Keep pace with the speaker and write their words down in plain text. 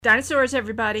Dinosaurs,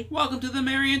 everybody. Welcome to the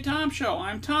Mary and Tom Show.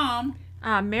 I'm Tom.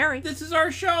 I'm Mary. This is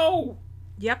our show.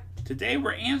 Yep. Today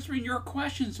we're answering your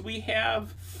questions. We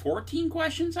have 14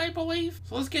 questions, I believe.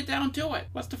 So let's get down to it.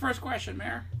 What's the first question,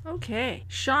 Mary? Okay.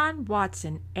 Sean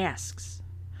Watson asks,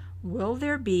 will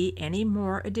there be any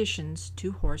more additions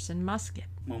to Horse and Musket?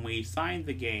 When we signed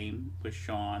the game with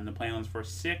Sean, the plan was for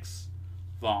 6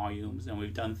 volumes, and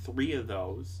we've done 3 of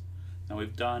those. Now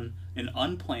we've done an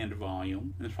unplanned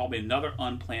volume, and there's probably another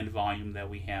unplanned volume that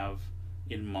we have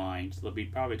in mind. So there'll be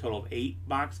probably a total of 8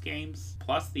 box games,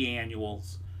 plus the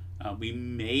annuals. We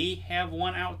may have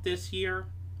one out this year,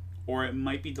 or it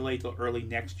might be delayed till early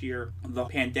next year. The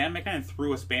pandemic kind of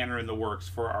threw a spanner in the works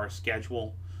for our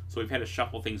schedule, so we've had to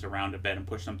shuffle things around a bit and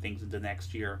push some things into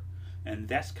next year. And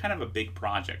that's kind of a big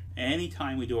project.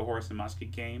 Anytime we do a Horse and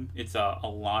Musket game, it's a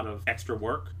lot of extra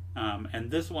work. And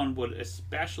this one would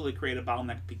especially create a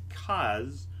bottleneck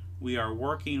because we are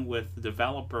working with the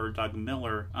developer Doug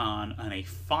Miller on a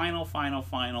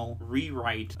final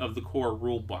rewrite of the core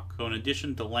rulebook. So in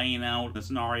addition to laying out the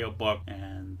scenario book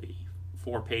and the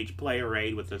 4-page player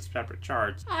aid with the separate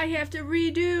charts, I have to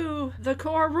redo the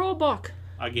core rulebook.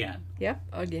 Again. Yep,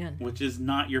 again. Which is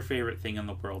not your favorite thing in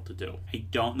the world to do. I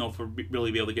don't know if we'll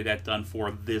really be able to get that done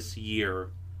for this year,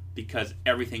 because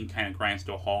everything kind of grinds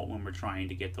to a halt when we're trying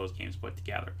to get those games put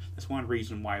together. That's one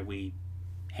reason why we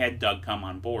had Doug come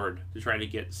on board, to try to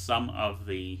get some of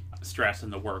the stress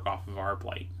and the work off of our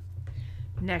plate.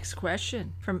 Next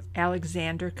question from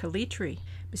Alexander Kalitri.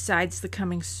 Besides the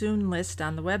coming soon list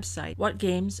on the website, what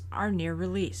games are near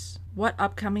release? What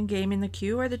upcoming game in the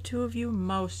queue are the two of you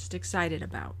most excited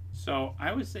about? So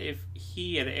I would say if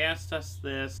he had asked us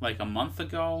this like a month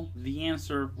ago, the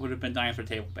answer would have been Dinosaur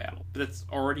Table Battle. But it's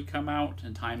already come out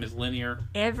and time is linear.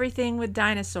 Everything with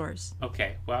dinosaurs.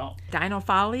 Okay, well...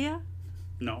 Dinophilia?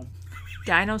 No.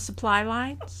 Dino supply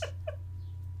lines?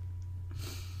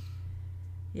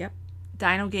 Yep.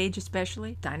 Dino Gauge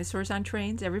especially. Dinosaurs on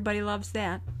trains. Everybody loves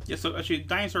that. Yeah, so actually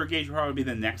Dinosaur Gauge will probably be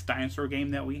the next dinosaur game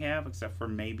that we have, except for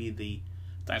maybe the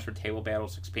Dinosaur Table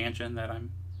Battles expansion that I'm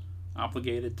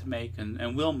obligated to make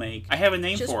and will make. I have a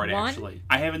name Just for it, one? actually.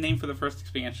 I have a name for the first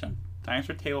expansion.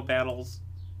 Dinosaur Table Battles,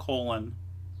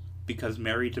 because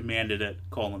Mary demanded it,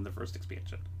 the first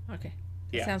expansion. Okay.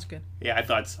 Yeah. Sounds good. Yeah, I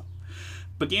thought so.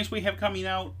 But games we have coming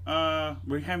out,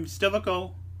 we have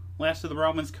Stilicho, Last of the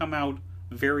Romans come out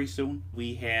very soon.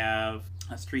 We have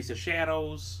Streets of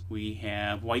Shadows. We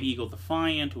have White Eagle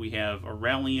Defiant. We have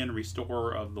Aurelian,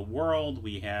 Restorer of the World.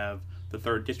 We have the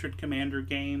 3rd District Commander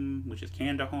game, which is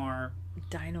Kandahar.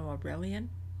 Dino Aurelian?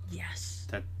 Yes.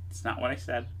 That's not what I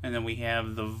said. And then we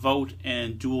have the Vote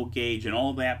and Dual Gauge, and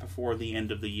all that before the end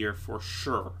of the year for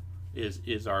sure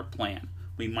is our plan.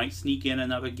 We might sneak in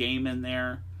another game in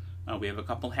there. We have a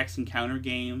couple Hex Encounter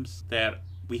games that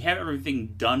we have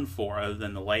everything done for, other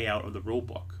than the layout of the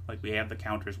rulebook. Like, we have the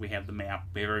counters, we have the map,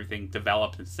 we have everything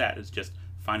developed and set. It's just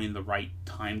finding the right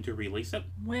time to release it.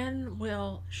 When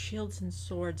will Shields and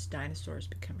Swords Dinosaurs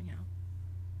be coming out?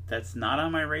 That's not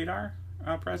on my radar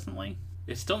presently.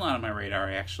 It's still not on my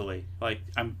radar, actually. Like,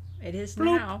 It is bloop,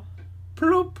 now.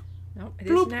 Bloop. No, it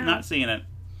bloop, is now. Not seeing it.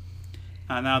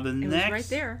 Now it was right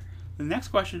there. The next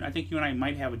question, I think you and I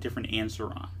might have a different answer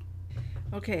on.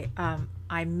 Okay,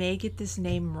 I may get this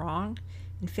name wrong.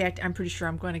 In fact, I'm pretty sure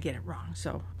I'm going to get it wrong,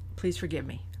 so please forgive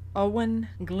me. Owen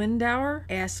Glindauer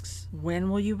asks, when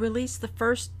will you release the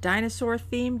first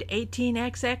dinosaur-themed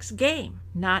 18XX game?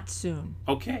 Not soon.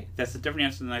 Okay, that's a different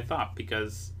answer than I thought,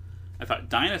 because I thought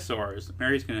dinosaurs,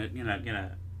 Mary's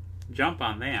gonna jump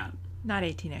on that. Not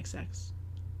 18XX.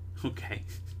 Okay.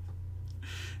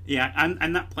 Yeah,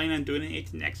 I'm not planning on doing an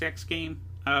 18XX game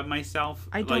myself.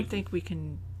 I don't think we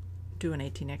can do an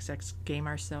 18XX game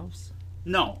ourselves.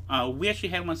 No, we actually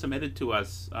had one submitted to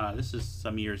us. This is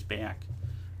some years back.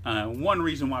 One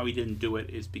reason why we didn't do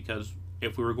it is because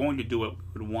if we were going to do it,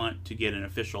 we would want to get an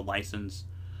official license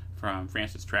from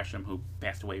Francis Tresham, who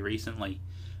passed away recently.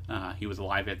 He was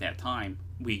alive at that time.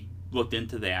 We looked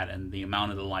into that, and the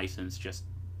amount of the license just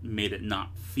made it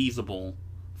not feasible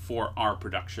for our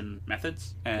production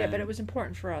methods. Yeah, but it was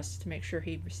important for us to make sure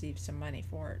he received some money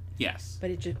for it. Yes.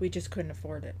 But we just couldn't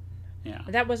afford it. Yeah.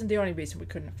 That wasn't the only reason we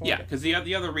couldn't afford it. Yeah, because the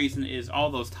other reason is all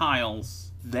those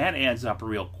tiles, that adds up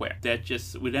real quick. That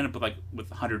just would end up with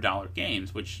 $100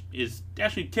 games, which is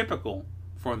actually typical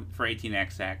for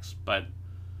 18XX, but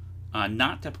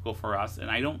not typical for us.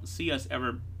 And I don't see us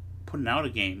ever putting out a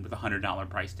game with a $100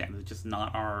 price tag. It's just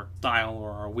not our style or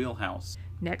our wheelhouse.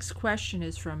 Next question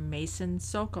is from Mason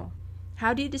Sokol.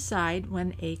 How do you decide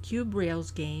when a Cube Rails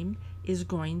game is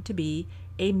going to be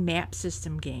a map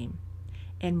system game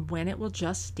and when it will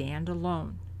just stand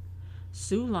alone?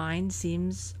 Sioux Line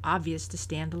seems obvious to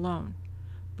stand alone.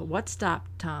 But what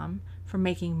stopped Tom from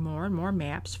making more and more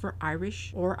maps for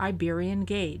Irish or Iberian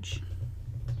gauge?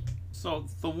 So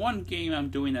the one game I'm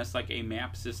doing that's like a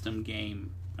map system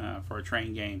game for a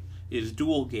train game is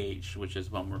Dual Gauge, which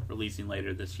is one we're releasing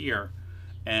later this year.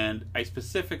 And I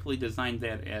specifically designed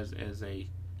that as a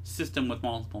system with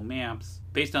multiple maps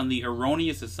based on the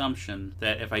erroneous assumption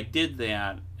that if I did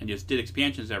that and just did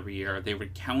expansions every year, they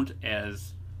would count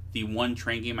as the one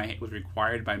train game I was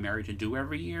required by Mary to do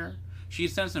every year. She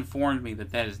has since informed me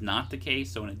that that is not the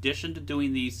case, so in addition to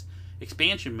doing these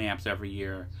expansion maps every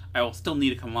year, I will still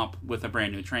need to come up with a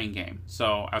brand new train game.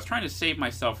 So I was trying to save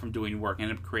myself from doing work and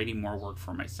end up creating more work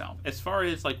for myself. As far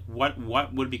as like what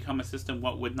would become a system,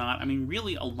 what would not, I mean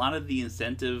really a lot of the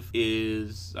incentive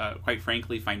is quite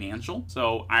frankly financial.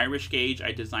 So Irish Gauge,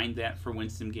 I designed that for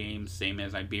Winston Games, same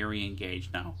as Iberian Gauge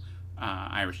now.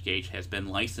 Irish Gauge has been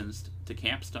licensed to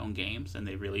Capstone Games and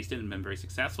they released it and been very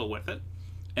successful with it.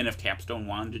 And if Capstone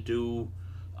wanted to do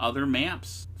other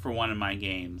maps for one of my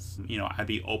games, I'd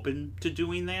be open to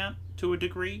doing that to a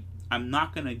degree. I'm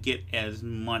not going to get as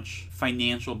much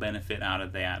financial benefit out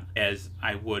of that as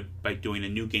I would by doing a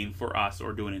new game for us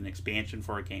or doing an expansion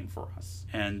for a game for us.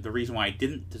 And the reason why I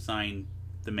didn't design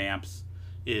the maps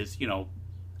is,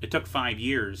 it took 5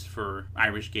 years for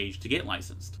Irish Gauge to get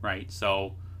licensed, right?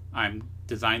 So I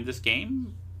designed this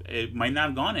game. It might not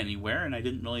have gone anywhere, and I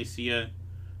didn't really see a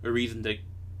reason to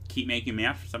keep making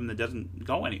maps for something that doesn't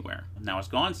go anywhere. Now it's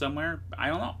gone somewhere. I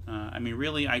don't know.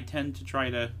 Really, I tend to try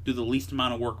to do the least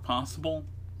amount of work possible.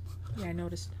 Yeah, I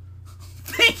noticed.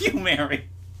 Thank you, Mary.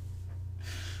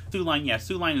 Sioux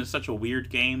Line is such a weird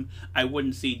game. I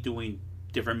wouldn't see doing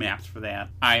different maps for that.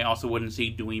 I also wouldn't see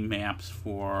doing maps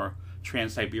for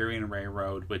Trans-Siberian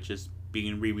Railroad, which is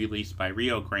being re-released by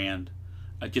Rio Grande,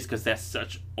 just because that's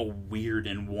such a weird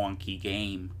and wonky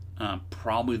game.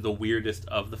 Probably the weirdest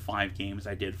of the 5 games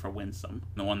I did for Winsome.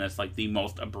 The one that's like the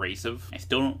most abrasive. I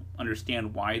still don't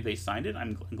understand why they signed it.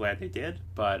 I'm glad they did.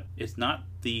 But it's not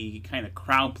the kind of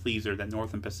crowd pleaser that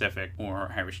Northern Pacific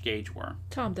or Irish Gauge were.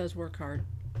 Tom does work hard.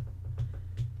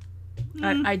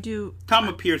 I do. Tom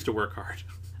appears to work hard.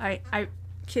 I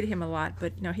kid him a lot,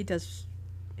 but no, he does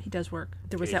work.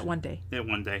 There was that one day. That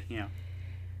one day, yeah.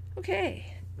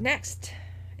 Okay, next.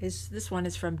 This one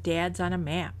is from Dad's on a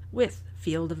Map. With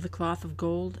Field of the Cloth of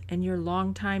Gold and your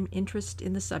longtime interest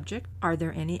in the subject, are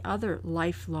there any other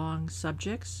lifelong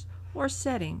subjects or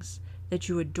settings that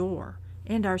you adore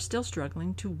and are still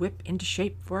struggling to whip into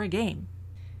shape for a game?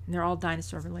 And they're all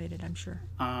dinosaur related, I'm sure.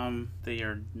 They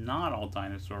are not all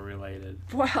dinosaur related.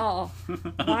 Well,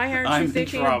 why aren't you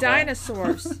thinking of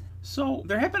dinosaurs? So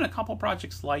there have been a couple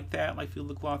projects like that, like Field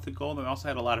of the Cloth of Gold. I also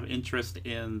had a lot of interest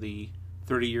in the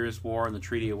 30 Years' War and the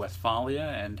Treaty of Westphalia,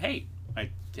 and hey,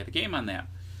 I did a game on that.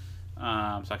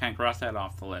 So I kind of crossed that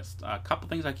off the list. A couple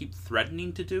things I keep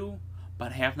threatening to do,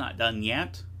 but have not done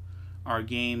yet, are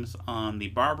games on the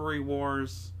Barbary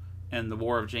Wars and the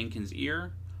War of Jenkins'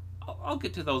 Ear. I'll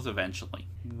get to those eventually.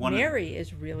 Mary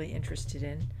is really interested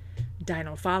in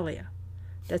dinophilia.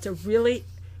 That's a really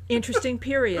interesting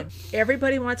period.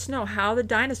 Everybody wants to know how the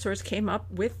dinosaurs came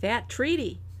up with that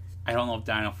treaty. I don't know if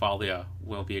dinophilia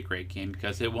will be a great game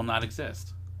because it will not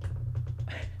exist.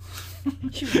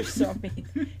 You are so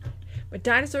mean. But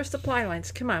dinosaur supply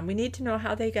lines, come on, we need to know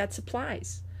how they got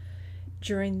supplies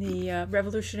during the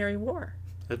Revolutionary War.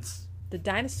 It's the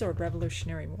Dinosaur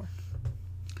Revolutionary War.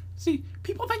 See,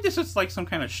 people think this is like some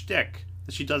kind of shtick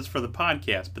that she does for the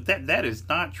podcast, but that is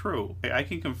not true. I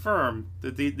can confirm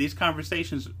that these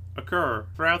conversations occur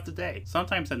throughout the day.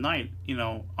 Sometimes at night,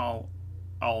 I'll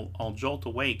jolt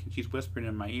awake and she's whispering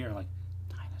in my ear like,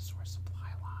 dinosaur supply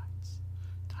lines,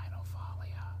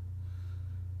 dinophilia.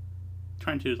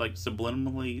 Trying to like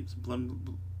subliminally.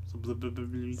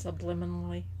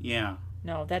 Yeah.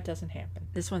 No, that doesn't happen.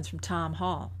 This one's from Tom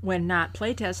Hall. When not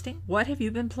playtesting, what have you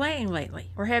been playing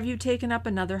lately? Or have you taken up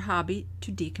another hobby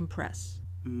to decompress?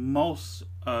 Most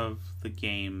of the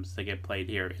games that get played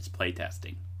here is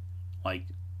playtesting. Like,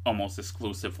 almost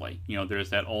exclusively.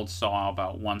 There's that old saw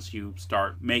about once you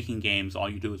start making games, all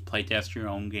you do is playtest your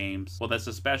own games. Well, that's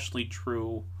especially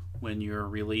true when you're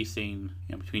releasing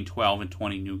between 12 and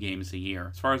 20 new games a year.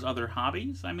 As far as other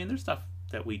hobbies, there's stuff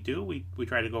that we do. We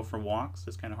try to go for walks.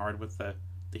 It's kind of hard with the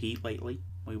heat lately.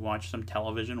 We watch some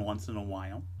television once in a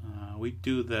while. We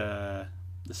do the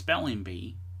spelling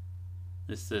bee.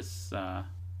 This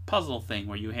puzzle thing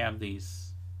where you have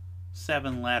these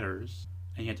 7 letters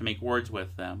and you have to make words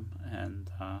with them. And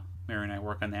Mary and I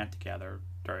work on that together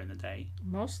during the day.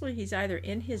 Mostly he's either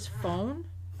in his phone,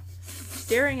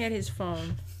 staring at his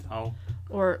phone,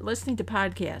 or listening to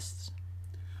podcasts.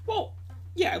 Well,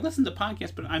 Yeah, I listen to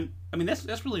podcasts, but I mean,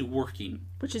 that's really working.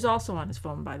 Which is also on his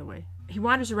phone, by the way. He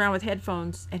wanders around with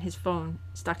headphones and his phone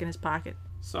stuck in his pocket.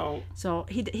 So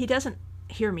he doesn't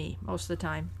hear me most of the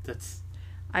time.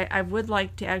 I would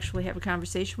like to actually have a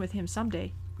conversation with him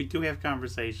someday. We do have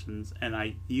conversations, and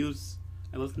I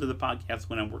listen to the podcast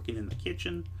when I'm working in the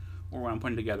kitchen or when I'm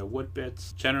putting together wood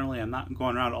bits. Generally, I'm not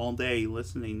going around all day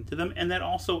listening to them, and that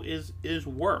also is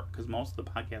work, because most of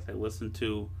the podcasts I listen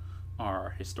to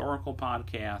are historical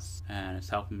podcasts, and it's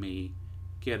helping me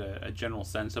get a general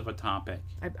sense of a topic.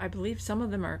 I believe some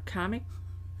of them are comic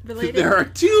related. There are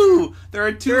two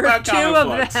about two comic of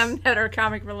books. them that are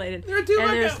comic related. There are two,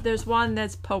 and there's one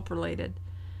that's Pope related,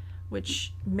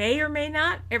 which may or may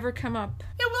not ever come up.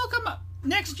 It will come up.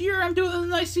 Next year I'm doing the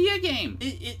Nicaea game.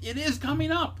 It is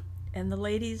coming up. And the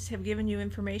ladies have given you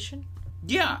information?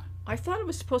 Yeah. I thought it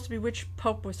was supposed to be which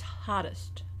pope was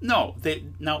hottest. No,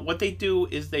 what they do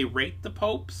is they rate the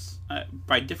popes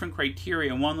by different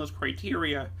criteria, and one of those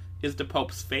criteria is the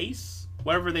pope's face.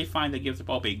 Whatever they find that gives the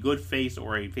pope a good face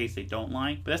or a face they don't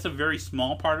like. But that's a very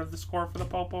small part of the score for the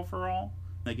pope overall.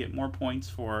 They get more points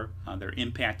for their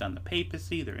impact on the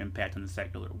papacy, their impact on the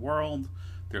secular world,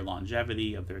 their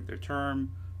longevity of their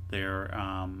term, their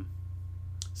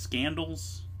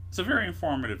scandals. It's a very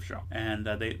informative show, and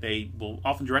they will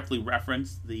often directly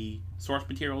reference the source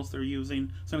materials they're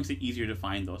using, so it makes it easier to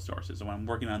find those sources. So when I'm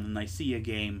working on the Nicaea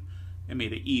game, it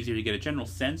made it easier to get a general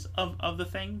sense of the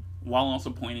thing, while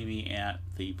also pointing me at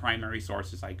the primary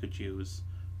sources I could use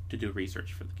to do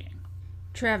research for the game.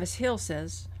 Travis Hill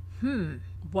says,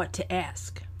 what to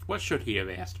ask? What should he have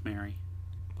asked, Mary?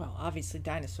 Well, obviously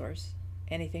dinosaurs.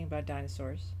 Anything about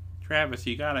dinosaurs. Travis,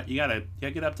 you gotta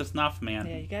get up to snuff, man.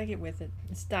 Yeah, you gotta get with it.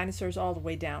 It's dinosaurs all the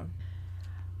way down.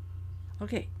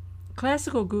 Okay,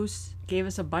 Classical Goose gave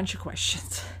us a bunch of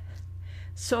questions.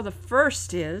 So the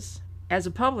first is, as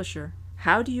a publisher,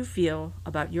 how do you feel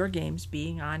about your games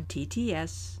being on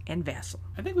TTS and Vassal?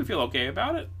 I think we feel okay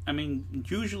about it. I mean,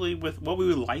 usually with what we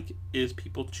would like is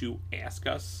people to ask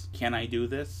us, can I do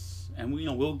this? And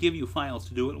we'll give you files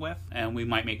to do it with, and we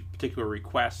might make particular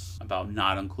requests about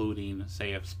not including,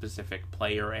 say, a specific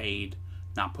player aid,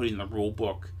 not putting the rule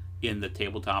book in the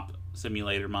Tabletop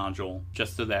Simulator module,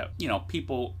 just so that,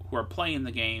 people who are playing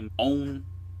the game own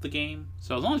the game.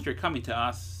 So as long as you're coming to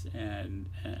us and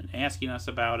asking us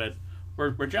about it,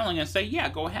 we're generally going to say, yeah,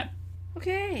 go ahead.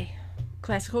 Okay.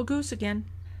 Classical Goose again.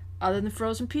 Other than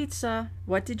frozen pizza,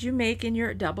 what did you make in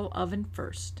your double oven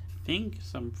first? I think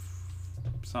some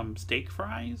steak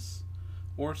fries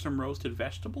or some roasted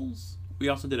vegetables. We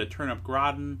also did a turnip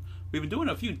gratin. We've been doing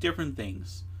a few different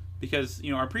things because,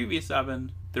 our previous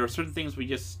oven, there were certain things we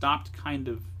just stopped kind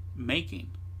of making.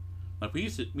 Like we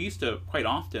used to quite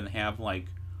often have like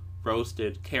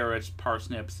roasted carrots,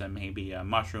 parsnips, and maybe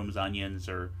mushrooms, onions,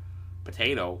 or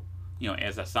potato,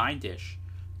 as a side dish.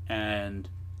 And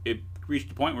it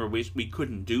reached a point where we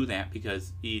couldn't do that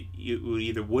because it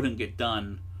either wouldn't get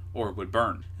done or it would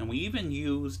burn. And we even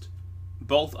used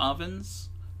both ovens.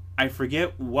 I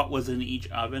forget what was in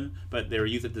each oven, but they were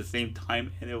used at the same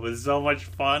time, and it was so much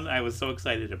fun. I was so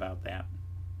excited about that.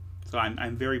 So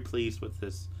I'm very pleased with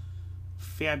this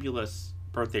fabulous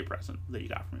birthday present that you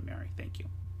got from me, Mary. Thank you.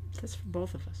 That's for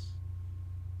both of us.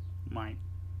 Mine.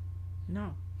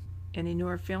 No. Any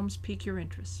newer films pique your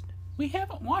interest? We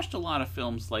haven't watched a lot of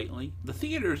films lately. The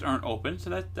theaters aren't open,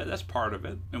 so that's part of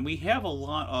it. And we have a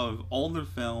lot of older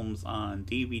films on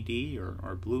DVD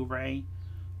or Blu-ray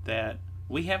that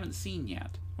we haven't seen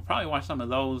yet. We'll probably watch some of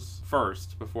those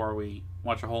first before we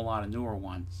watch a whole lot of newer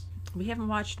ones. We haven't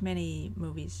watched many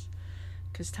movies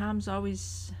because Tom's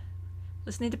always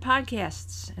listening to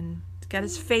podcasts and got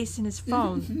his face in his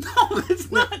phone. No,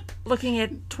 it's not. Looking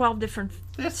at 12 different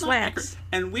slats.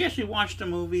 And we actually watched a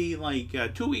movie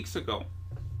like 2 weeks ago.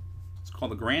 It's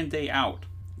called The Grand Day Out.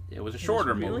 It was a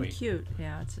shorter movie. Really cute.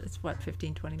 Yeah, it's what,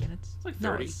 15, 20 minutes? It's like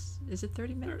 30. No, is it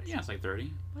 30 minutes? Yeah, it's like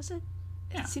 30. Was it?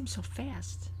 Yeah. It seems so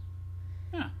fast.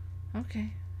 Yeah.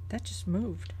 Okay. That just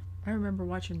moved. I remember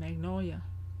watching Magnolia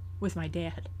with my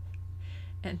dad.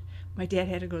 And my dad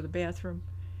had to go to the bathroom.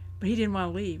 But he didn't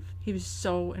want to leave. He was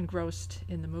so engrossed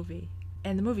in the movie.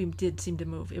 And the movie did seem to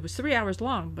move. It was 3 hours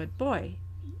long, but boy,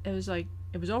 it was like,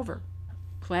 it was over.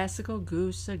 Classical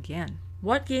Goose again.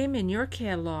 What game in your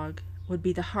catalog would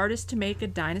be the hardest to make a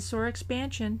dinosaur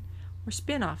expansion or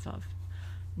spin-off of?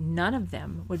 None of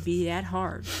them would be that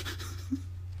hard.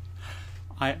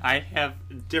 I have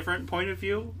a different point of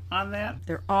view on that.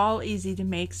 They're all easy to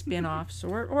make spin-offs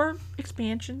or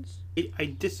expansions.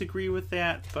 I disagree with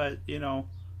that, but,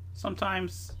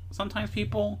 sometimes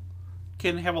people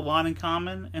can have a lot in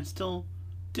common and still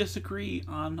disagree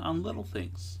on little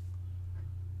things.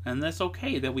 And that's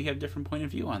okay that we have different point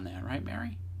of view on that, right,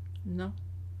 Mary? No.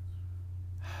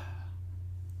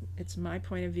 It's my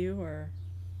point of view or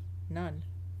none.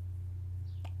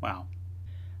 Wow.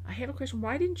 I have a question.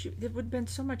 Why didn't you... It would have been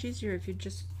so much easier if you'd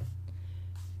just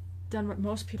done what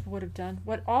most people would have done,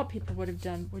 what all people would have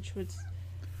done, which was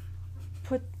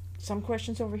put some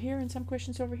questions over here and some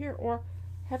questions over here, or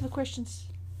have the questions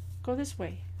go this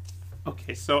way.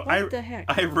 Okay, so What the heck?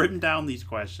 I've written down these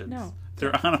questions. No.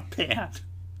 They're on a pad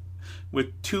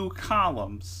with 2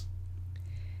 columns.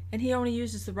 And he only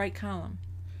uses the right column.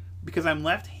 Because I'm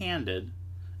left-handed,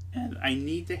 and I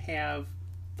need to have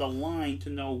the line to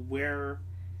know where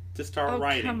to start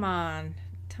writing. Oh, come on,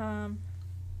 Tom.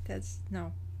 That's...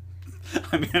 No.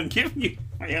 I mean, I'm giving you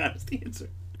my honest answer.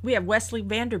 We have Wesley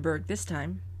Vanderberg this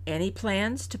time. Any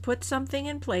plans to put something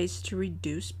in place to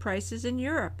reduce prices in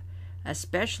Europe,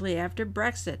 especially after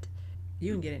Brexit?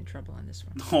 You can get in trouble on this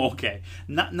one. Okay.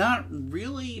 Not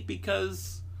really,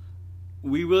 because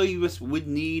we really would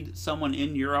need someone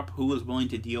in Europe who is willing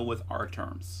to deal with our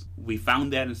terms. We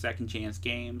found that in Second Chance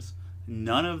Games.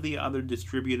 None of the other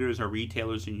distributors or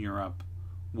retailers in Europe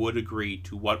would agree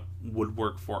to what would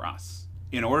work for us.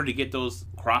 In order to get those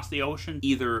across the ocean,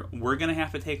 either we're going to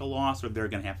have to take a loss or they're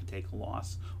going to have to take a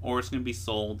loss. Or it's going to be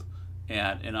sold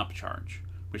at an upcharge,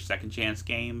 which Second Chance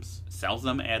Games sells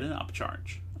them at an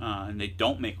upcharge. And they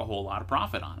don't make a whole lot of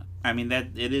profit on it. I mean, that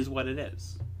it is what it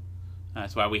is.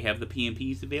 That's why we have the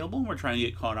P&Ps available, and we're trying to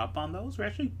get caught up on those. We're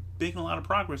actually making a lot of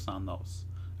progress on those.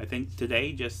 I think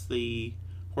today just the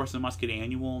Horse and Musket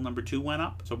Annual #2 went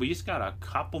up. So we just got a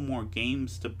couple more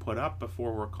games to put up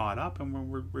before we're caught up, and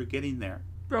we're getting there.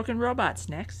 Broken Robots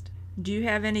next. Do you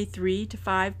have any 3 to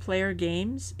 5 player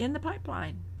games in the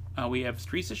pipeline? We have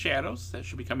Streets of Shadows that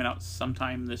should be coming out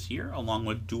sometime this year, along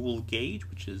with Dual Gauge,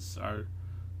 which is our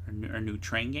new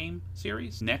train game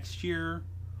series. Next year,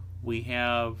 we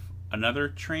have another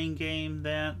train game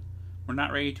that we're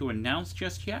not ready to announce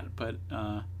just yet, but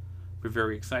we're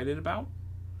very excited about.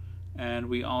 And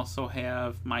we also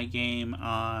have my game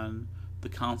on the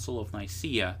Council of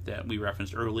Nicaea that we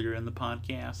referenced earlier in the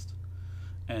podcast.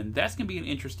 And that's going to be an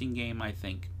interesting game, I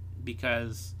think,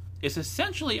 because it's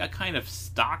essentially a kind of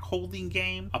stock-holding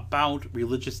game about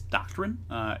religious doctrine,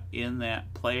 in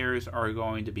that players are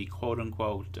going to be,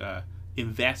 quote-unquote,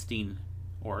 investing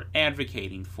or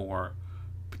advocating for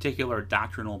particular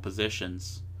doctrinal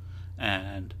positions,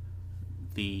 and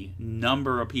the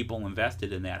number of people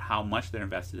invested in that, how much they're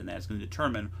invested in that, is going to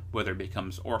determine whether it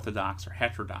becomes orthodox or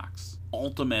heterodox.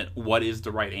 Ultimate, what is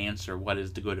the right answer, what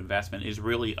is the good investment, is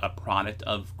really a product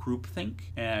of groupthink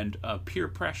and peer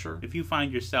pressure. If you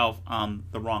find yourself on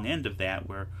the wrong end of that,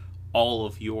 where all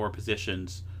of your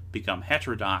positions become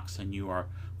heterodox and you are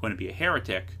going to be a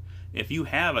heretic, if you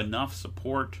have enough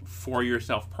support for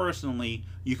yourself personally,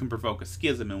 you can provoke a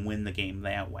schism and win the game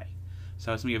that way.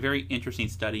 So it's going to be a very interesting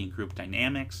study in group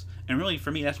dynamics. And really,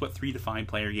 for me, that's what 3 to 5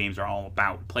 player games are all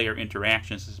about. Player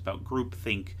interactions is about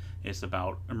groupthink. It's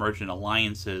about emergent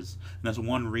alliances. And that's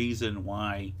one reason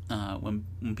why when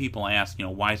people ask,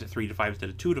 why is it 3 to 5 instead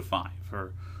of 2 to 5?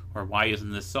 Or why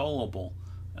isn't this soloable?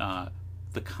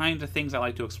 The kind of things I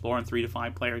like to explore in 3 to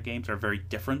 5 player games are very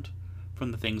different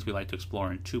from the things we like to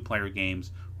explore in 2-player games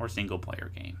or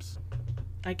single-player games.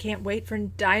 I can't wait for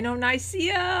Dino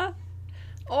Nicaea.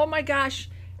 Oh my gosh.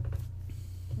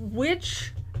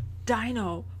 Which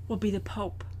dino will be the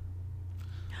Pope?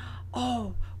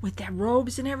 Oh, with that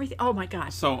robes and everything. Oh my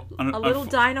gosh. So a little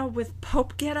dino with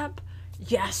Pope getup?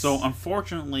 Yes. So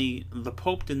unfortunately, the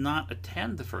Pope did not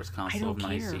attend the first Council of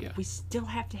Nicaea. I don't care. We still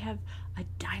have to have a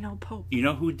dino Pope. You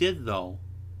know who did, though?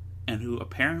 And who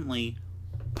apparently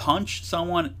punched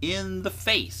someone in the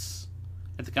face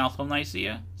at the Council of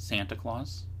Nicaea? Santa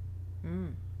Claus.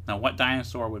 Now, what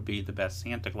dinosaur would be the best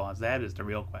Santa Claus? That is the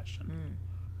real question.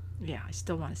 Yeah, I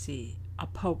still want to see a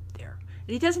Pope there.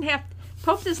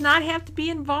 Pope does not have to be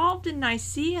involved in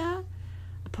Nicaea.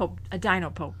 A dino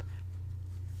Pope.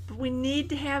 But we need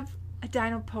to have a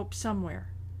dino Pope somewhere.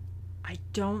 I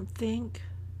don't think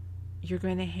you're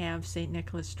going to have St.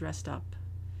 Nicholas dressed up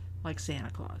like Santa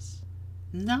Claus.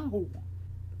 No.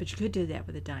 But you could do that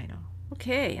with a dino.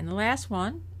 Okay, and the last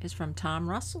one is from Tom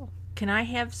Russell. Can I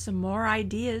have some more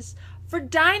ideas for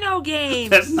dino games?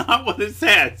 That's not what it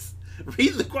says.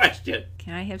 Read the question.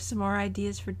 Can I have some more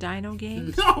ideas for dino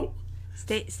games? No.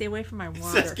 Stay away from my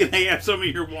water. It says, can I have some of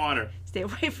your water? Stay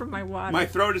away from my water. My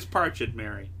throat is parched,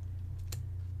 Mary.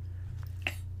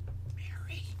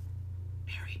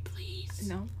 Mary, please.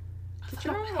 No. Get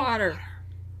your own water.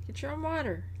 Get your own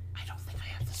water. I don't think I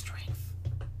have the strength.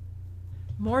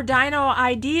 More dino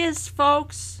ideas,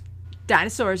 folks.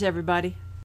 Dinosaurs, everybody.